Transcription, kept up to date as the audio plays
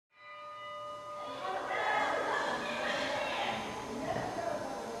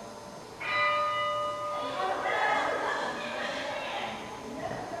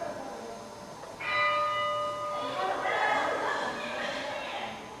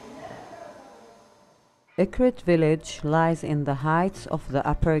Iqrit village lies in the heights of the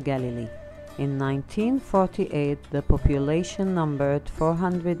Upper Galilee. In 1948, the population numbered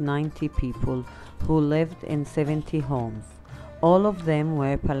 490 people who lived in 70 homes. All of them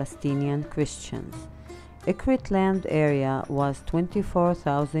were Palestinian Christians. Iqrit land area was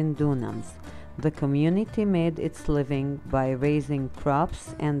 24,000 dunams. The community made its living by raising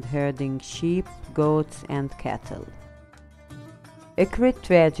crops and herding sheep, goats, and cattle. Iqrit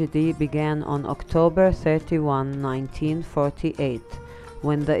tragedy began on October 31, 1948,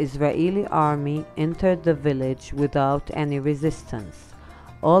 when the Israeli army entered the village without any resistance.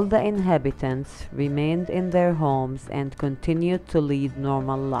 All the inhabitants remained in their homes and continued to lead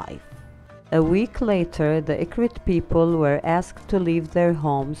normal life. A week later, the Iqrit people were asked to leave their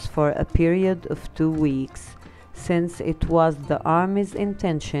homes for a period of 2 weeks, since it was the army's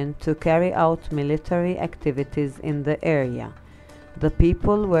intention to carry out military activities in the area. The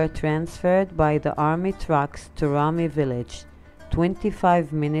people were transferred by the army trucks to Rami village,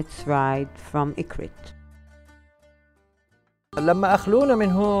 25 minutes ride from Iqrit. لما أخلونا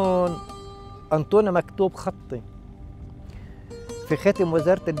من هون أنطونا مكتوب خطي في ختم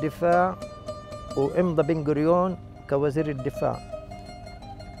وزارة الدفاع وإمضى بن غوريون كوزير الدفاع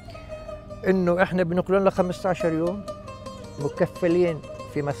إنه إحنا بنقلون ل 15 يوم مكفلين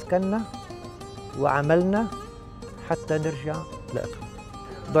في مسكننا وعملنا حتى نرجع لإقليم.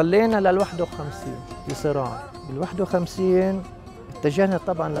 ضلينا لل 51 في صراع. بال 51 اتجهنا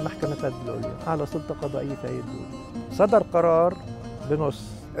طبعا لمحكمة العدل العليا أعلى سلطة قضائية في هي الدولة. صدر قرار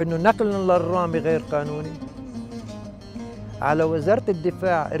بنص إنه نقلنا للرامي غير قانوني. على وزارة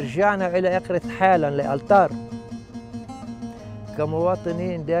الدفاع رجعنا إلى إقرت حالا لألتار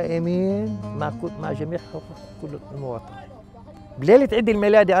كمواطنين دائمين مع جميع حقوق كل المواطن. بليلة عيد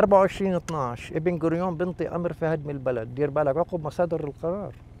الميلادي 24/12 ابن غوريون بنطي أمر في هدم البلد. دير بالك عقب مصادر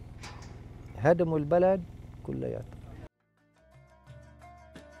القرار هدموا البلد كلياتها.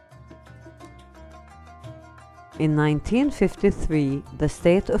 In 1953, the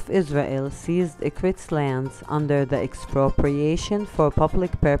State of Israel seized Iqrit's lands under the Expropriation for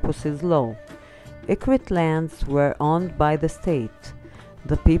Public Purposes law. Iqrit lands were owned by the state.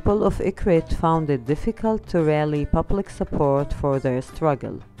 The people of Iqrit found it difficult to rally public support for their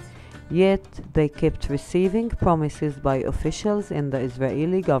struggle. Yet, they kept receiving promises by officials in the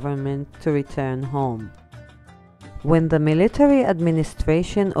Israeli government to return home. When the military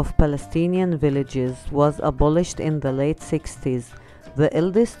administration of Palestinian villages was abolished in the late 60s, the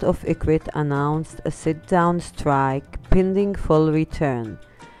eldest of Iqrit announced a sit-down strike pending full return.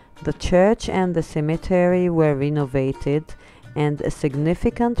 The church and the cemetery were renovated, and a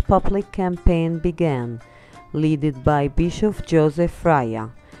significant public campaign began, led by Bishop Joseph Raya.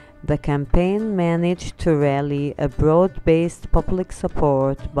 The campaign managed to rally a broad-based public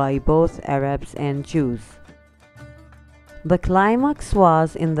support by both Arabs and Jews. The climax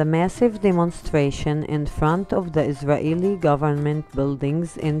was in the massive demonstration in front of the Israeli government buildings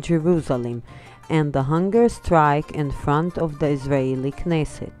in Jerusalem and the hunger strike in front of the Israeli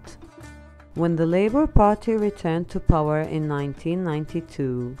Knesset. When the Labour Party returned to power in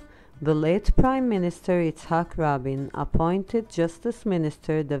 1992, the late Prime Minister Yitzhak Rabin appointed Justice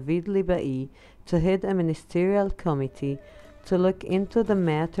Minister David Libai to head a ministerial committee to look into the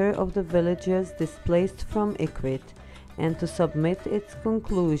matter of the villagers displaced from Iqrit and to submit its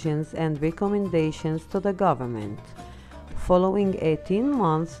conclusions and recommendations to the government. Following 18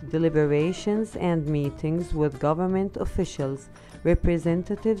 months deliberations and meetings with government officials,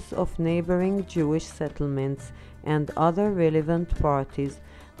 representatives of neighboring Jewish settlements, and other relevant parties,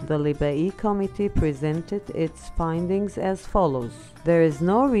 the Libai Committee presented its findings as follows. There is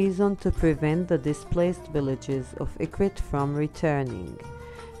no reason to prevent the displaced villages of Iqrit from returning.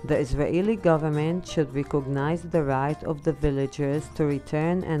 The Israeli government should recognize the right of the villagers to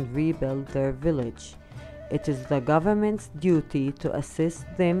return and rebuild their village. It is the government's duty to assist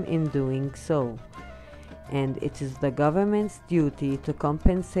them in doing so. And it is the government's duty to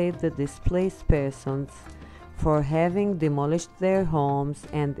compensate the displaced persons for having demolished their homes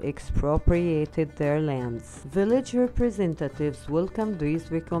and expropriated their lands. Village representatives welcomed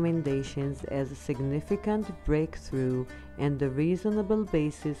these recommendations as a significant breakthrough and a reasonable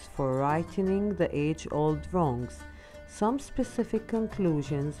basis for rightening the age-old wrongs. Some specific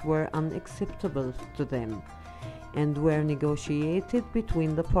conclusions were unacceptable to them and were negotiated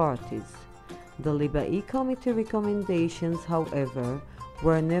between the parties. The Libai Committee recommendations, however,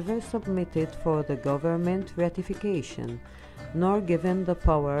 were never submitted for the government ratification, nor given the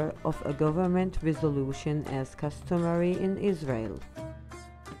power of a government resolution as customary in Israel.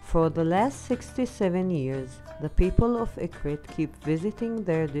 For the last 67 years, the people of Iqrit keep visiting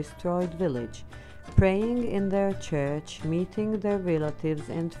their destroyed village, praying in their church, meeting their relatives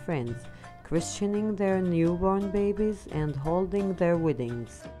and friends, christening their newborn babies, and holding their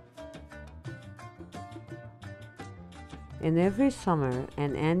weddings. In every summer,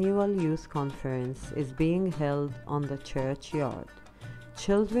 an annual youth conference is being held on the churchyard.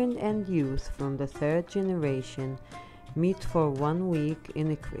 Children and youth from the third generation meet for 1 week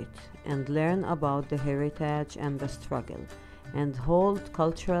in Iqrit and learn about the heritage and the struggle, and hold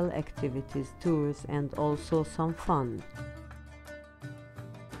cultural activities, tours, and also some fun.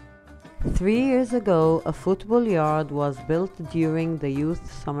 3 years ago, a football yard was built during the youth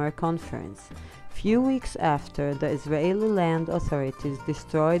summer conference. Few weeks after, the Israeli land authorities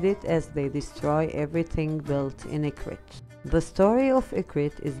destroyed it as they destroy everything built in Iqrit. The story of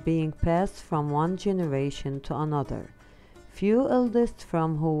Iqrit is being passed from one generation to another. Few eldest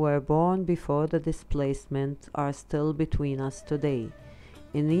from who were born before the displacement are still between us today.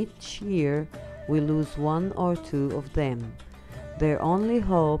 In each year, we lose 1 or 2 of them. Their only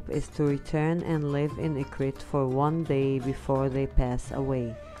hope is to return and live in Iqrit for 1 day before they pass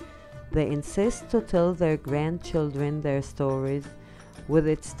away. They insist to tell their grandchildren their stories with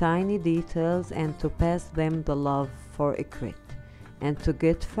its tiny details and to pass them the love for Iqrit, and to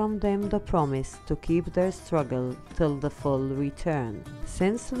get from them the promise to keep their struggle till the full return.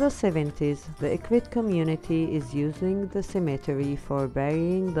 Since the 70s, the Iqrit community is using the cemetery for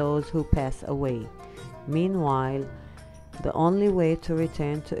burying those who pass away. Meanwhile, the only way to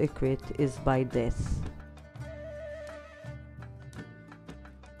return to Iqrit is by death.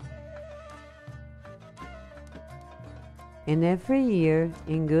 In every year,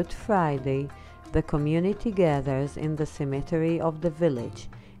 in Good Friday, the community gathers in the cemetery of the village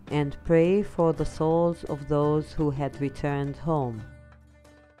and pray for the souls of those who had returned home.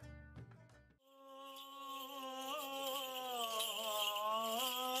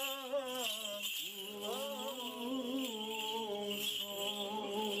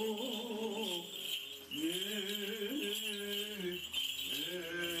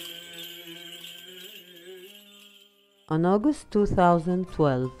 On August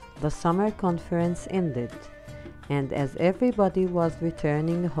 2012, the summer conference ended, and as everybody was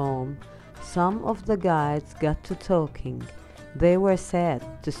returning home, some of the guides got to talking. They were sad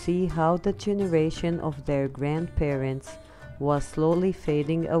to see how the generation of their grandparents was slowly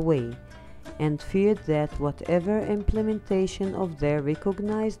fading away, and feared that whatever implementation of their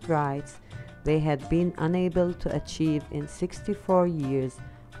recognized rights they had been unable to achieve in 64 years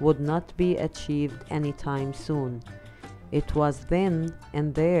would not be achieved anytime soon. It was then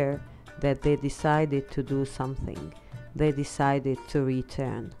and there that they decided to do something. They decided to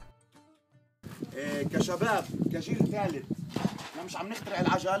return. كشباب كجيل ثالث احنا مش عم نخترع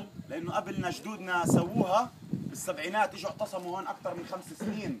العجل لانه قبلنا جدودنا سووها بالسبعينات اجوا اعتصموا هون اكثر من 5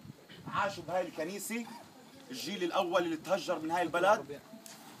 سنين عاشوا بهاي الكنيسه الجيل الاول اللي تهجر من هاي البلد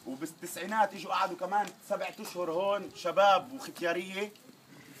وبالتسعينات اجوا قعدوا كمان 7 اشهر هون شباب وختياريه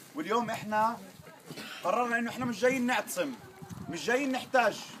واليوم احنا قررنا انه احنا مش جايين نعتصم مش جايين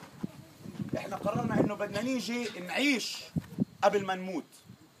نحتاج احنا قررنا انه بدنا نيجي نعيش قبل ما نموت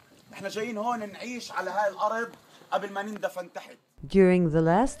احنا جايين هون نعيش على هاي الارض قبل ما نندفن تحت. During the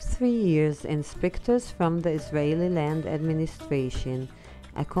last 3 years, inspectors from the Israeli Land Administration,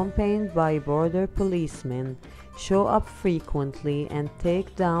 accompanied by border policemen, show up frequently and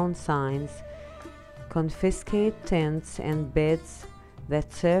take down signs, confiscate tents and beds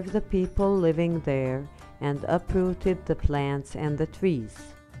that serve the people living there, and uprooted the plants and the trees.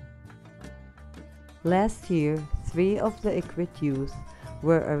 Last year, 3 of the Iqrit youth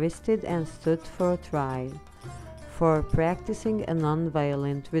were arrested and stood for trial for practicing a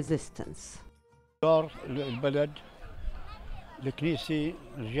non-violent resistance. دار البلد الكنيسة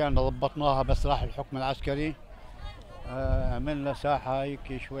رجعنا ضبطناها بس راح الحكم العسكري عملنا ساحة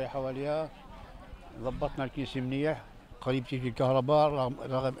هيك شوي حواليها ضبطنا الكنيسة منيح قريب تيجي الكهرباء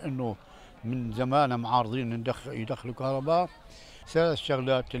رغم انه من زمان معارضين يدخلوا كهرباء. 3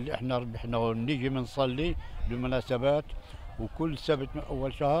 شغلات اللي احنا ربحنا نيجي بنصلي بالمناسبات وكل سبت من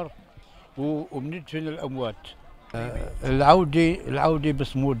اول شهر وبندفن الاموات. العودة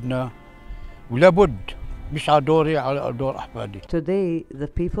بصمودنا ولابد مش على دوري على دور احفادي. Today, the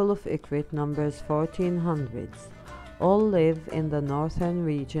people of Iqrit numbers 1400. All live in the northern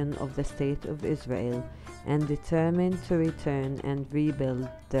region of the state of Israel and determined to return and rebuild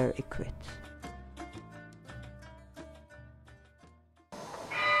their Iqrit.